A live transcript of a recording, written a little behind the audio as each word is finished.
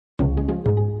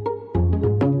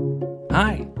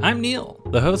Hi, I'm Neil,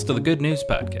 the host of the Good News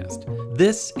Podcast.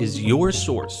 This is your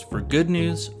source for good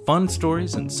news, fun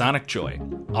stories, and sonic joy.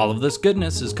 All of this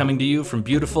goodness is coming to you from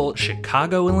beautiful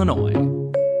Chicago, Illinois.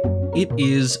 It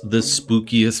is the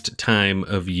spookiest time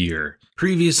of year.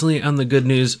 Previously on the Good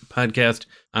News Podcast,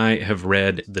 I have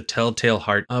read The Telltale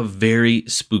Heart, a very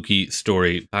spooky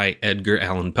story by Edgar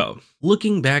Allan Poe.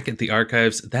 Looking back at the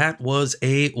archives, that was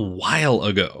a while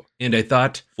ago, and I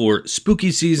thought for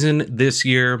spooky season this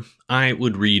year, I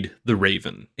would read The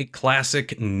Raven, a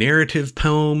classic narrative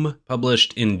poem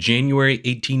published in January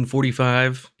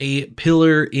 1845, a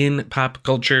pillar in pop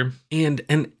culture, and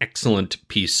an excellent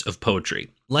piece of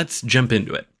poetry. Let's jump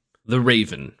into it. The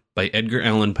Raven by Edgar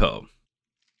Allan Poe.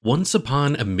 Once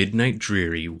upon a midnight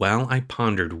dreary, while I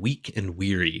pondered weak and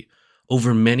weary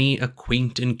over many a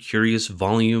quaint and curious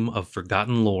volume of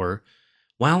forgotten lore,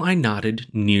 while I nodded,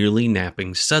 nearly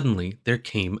napping, suddenly there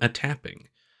came a tapping,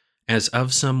 as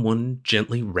of someone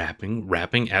gently rapping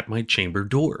at my chamber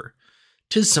door.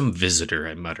 "'Tis some visitor,"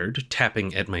 I muttered,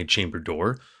 tapping at my chamber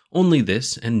door, "only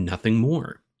this and nothing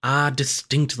more." Ah,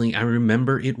 distinctly I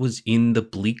remember it was in the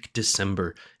bleak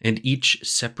December, and each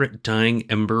separate dying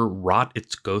ember wrought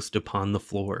its ghost upon the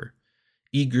floor.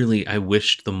 Eagerly I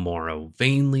wished the morrow,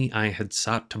 vainly I had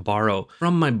sought to borrow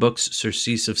from my books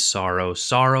surcease of sorrow,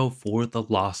 sorrow for the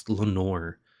lost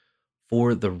Lenore,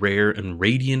 for the rare and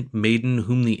radiant maiden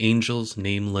whom the angels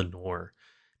name Lenore,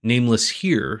 nameless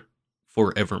here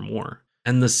for evermore.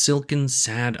 And the silken,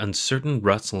 sad, uncertain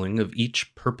rustling of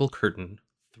each purple curtain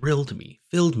thrilled me,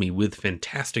 filled me with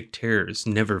fantastic terrors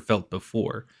never felt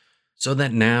before, so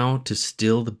that now, to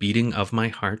still the beating of my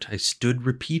heart, I stood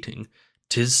repeating,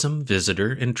 "'Tis some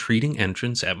visitor entreating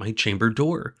entrance at my chamber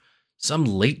door, some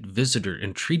late visitor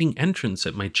entreating entrance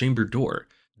at my chamber door.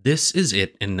 This is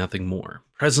it and nothing more."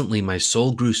 Presently my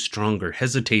soul grew stronger,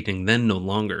 hesitating then no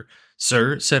longer.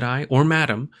 "Sir," said I, "or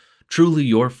madam, truly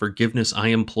your forgiveness I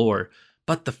implore,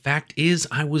 but the fact is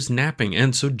I was napping,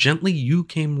 and so gently you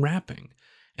came rapping,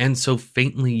 and so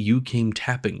faintly you came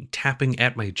tapping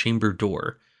at my chamber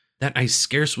door, that I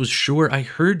scarce was sure I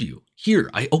heard you.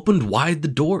 Here, I opened wide the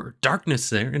door, darkness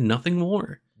there and nothing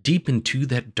more. Deep into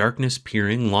that darkness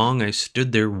peering, long I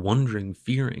stood there wondering,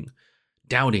 fearing,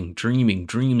 doubting, dreaming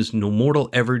dreams no mortal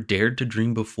ever dared to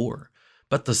dream before.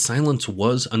 But the silence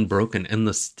was unbroken, and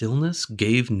the stillness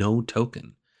gave no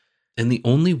token. And the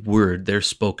only word there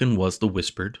spoken was the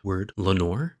whispered word,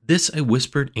 "Lenore?" This I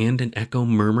whispered, and an echo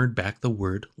murmured back the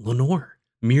word, "Lenore."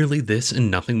 Merely this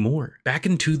and nothing more. Back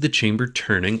into the chamber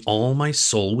turning, all my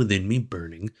soul within me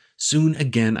burning, soon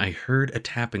again I heard a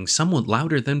tapping somewhat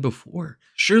louder than before.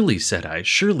 "Surely," said I,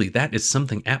 "surely that is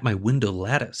something at my window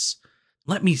lattice.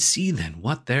 Let me see then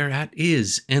what thereat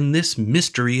is, and this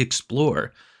mystery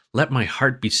explore. Let my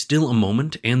heart be still a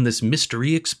moment, and this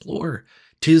mystery explore.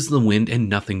 'Tis the wind and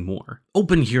nothing more."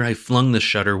 Open here I flung the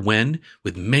shutter, when,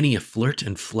 with many a flirt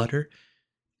and flutter,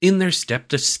 in there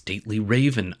stepped a stately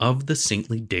raven of the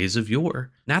saintly days of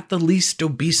yore. Not the least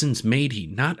obeisance made he,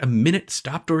 not a minute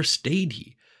stopped or stayed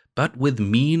he, but with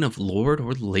mien of lord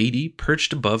or lady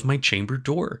perched above my chamber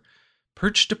door,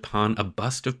 perched upon a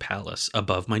bust of Pallas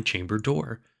above my chamber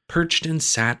door, perched and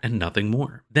sat and nothing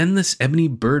more. Then this ebony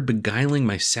bird beguiling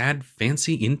my sad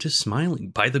fancy into smiling,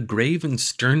 by the grave and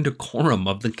stern decorum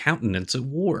of the countenance it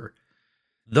wore.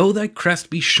 "Though thy crest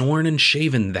be shorn and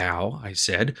shaven, thou," I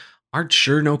said, "art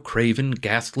sure no craven,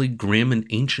 ghastly, grim, and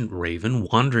ancient raven,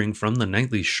 wandering from the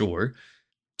nightly shore.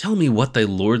 Tell me what thy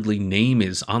lordly name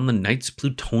is on the night's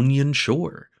Plutonian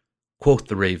shore." Quoth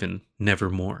the raven,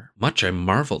 "Nevermore." Much I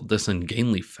marvelled this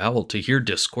ungainly fowl to hear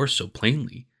discourse so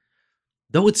plainly,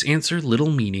 though its answer little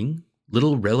meaning,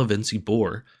 little relevancy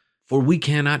bore, for we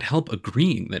cannot help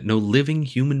agreeing that no living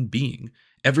human being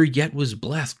ever yet was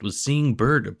blessed with seeing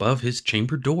bird above his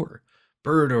chamber door,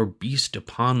 bird or beast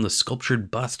upon the sculptured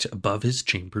bust above his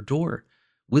chamber door,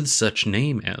 with such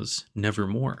name as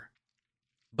Nevermore.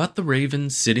 But the raven,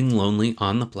 sitting lonely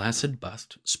on the placid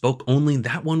bust, spoke only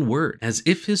that one word, as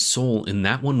if his soul in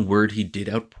that one word he did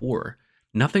outpour.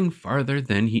 Nothing farther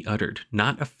than he uttered,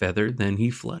 not a feather than he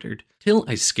fluttered, till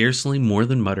I scarcely more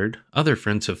than muttered, "Other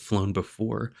friends have flown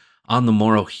before, on the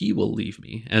morrow he will leave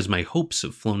me, as my hopes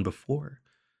have flown before."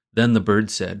 Then the bird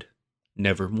said,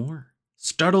 "Nevermore."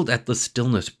 Startled at the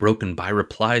stillness broken by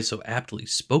reply so aptly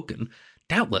spoken,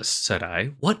 "Doubtless," said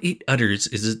I, "what it utters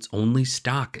is its only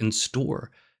stock and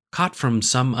store, caught from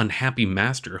some unhappy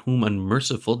master, whom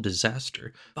unmerciful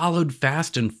disaster followed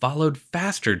fast and followed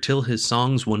faster, till his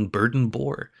songs one burden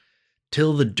bore,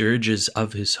 till the dirges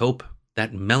of his hope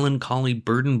that melancholy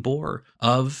burden bore,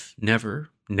 of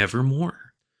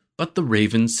nevermore." But the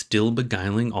raven, still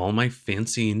beguiling all my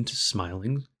fancy into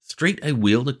smiling, Straight I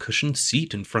wheeled a cushioned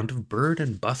seat in front of bird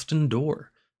and bust and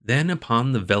door. Then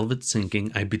upon the velvet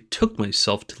sinking, I betook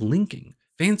myself to linking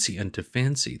fancy unto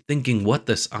fancy, thinking what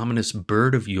this ominous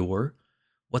bird of yore,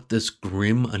 what this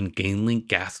grim, ungainly,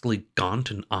 ghastly, gaunt,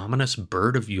 and ominous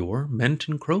bird of yore meant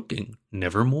in croaking,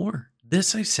 nevermore.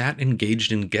 This I sat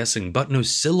engaged in guessing, but no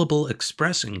syllable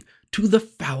expressing to the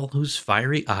fowl whose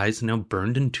fiery eyes now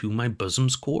burned into my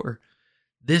bosom's core.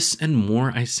 This and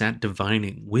more I sat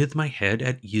divining, with my head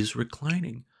at ease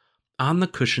reclining, on the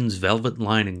cushion's velvet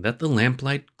lining that the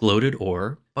lamplight gloated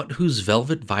o'er, but whose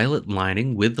velvet violet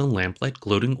lining with the lamplight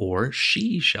gloating o'er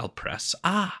she shall press,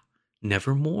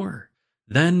 nevermore.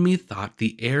 Then methought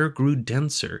the air grew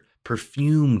denser,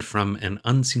 perfumed from an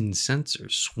unseen censer,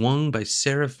 swung by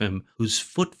seraphim whose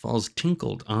footfalls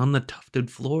tinkled on the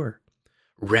tufted floor.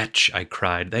 Wretch, I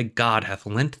cried, thy God hath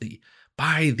lent thee,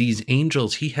 by these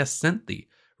angels he hath sent thee,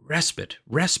 respite,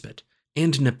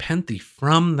 and nepenthe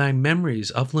from thy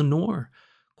memories of Lenore.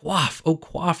 Quaff, oh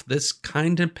quaff this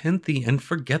kind nepenthe, and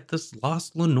forget this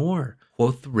lost Lenore.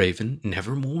 Quoth the raven,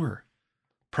 nevermore.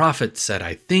 Prophet, said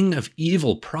I, thing of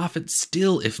evil, prophet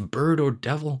still, if bird or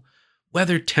devil,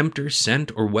 whether tempter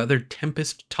sent or whether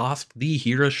tempest tossed thee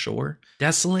here ashore,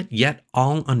 desolate yet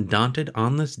all undaunted,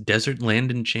 on this desert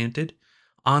land enchanted,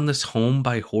 on this home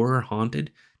by horror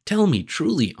haunted, tell me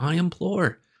truly, I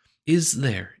implore, is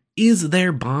there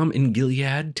balm in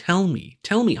Gilead? Tell me,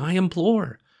 I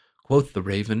implore. Quoth the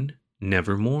raven,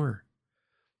 nevermore.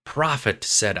 Prophet,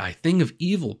 said I, thing of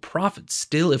evil, prophet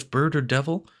still, if bird or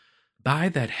devil, by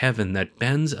that heaven that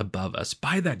bends above us,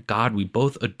 by that God we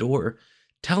both adore,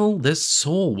 tell this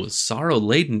soul with sorrow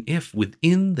laden, if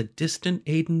within the distant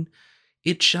Aidenn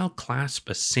it shall clasp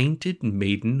a sainted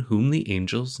maiden whom the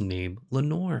angels name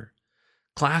Lenore.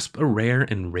 Clasp a rare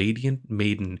and radiant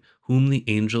maiden whom the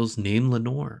angels name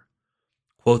Lenore.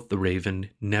 Quoth the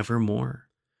raven, nevermore.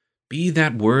 Be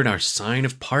that word our sign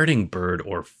of parting, bird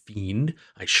or fiend,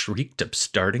 I shrieked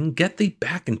upstarting, get thee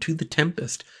back into the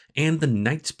tempest and the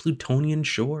night's Plutonian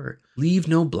shore. Leave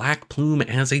no black plume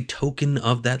as a token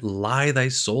of that lie thy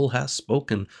soul hath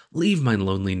spoken. Leave my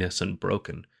loneliness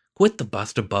unbroken. Quit the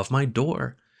bust above my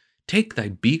door. Take thy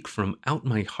beak from out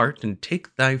my heart, and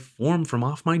take thy form from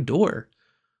off my door.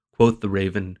 Quoth the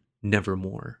raven,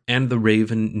 nevermore. And the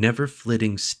raven, never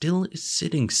flitting, still is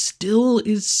sitting,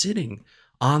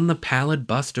 on the pallid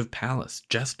bust of Pallas,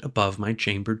 just above my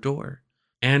chamber door.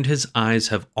 And his eyes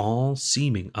have all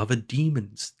seeming of a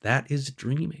demon's that is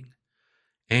dreaming.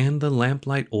 And the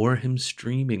lamplight o'er him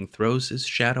streaming throws his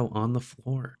shadow on the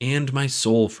floor. And my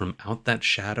soul from out that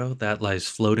shadow that lies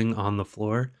floating on the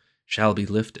floor shall be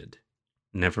lifted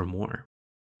nevermore.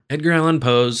 Edgar Allan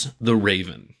Poe's The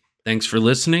Raven. Thanks for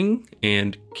listening,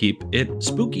 and keep it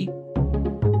spooky.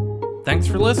 Thanks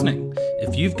for listening.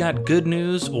 If you've got good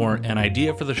news or an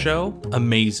idea for the show,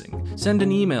 amazing. Send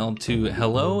an email to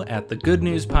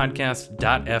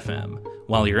hello@thegoodnewspodcast.fm.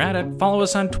 While you're at it, follow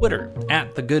us on Twitter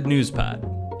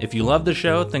 @thegoodnewspod. If you love the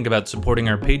show, think about supporting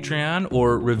our Patreon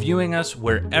or reviewing us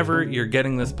wherever you're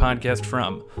getting this podcast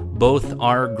from. Both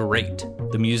are great.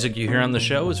 The music you hear on the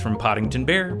show is from Poddington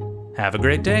Bear. Have a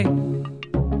great day.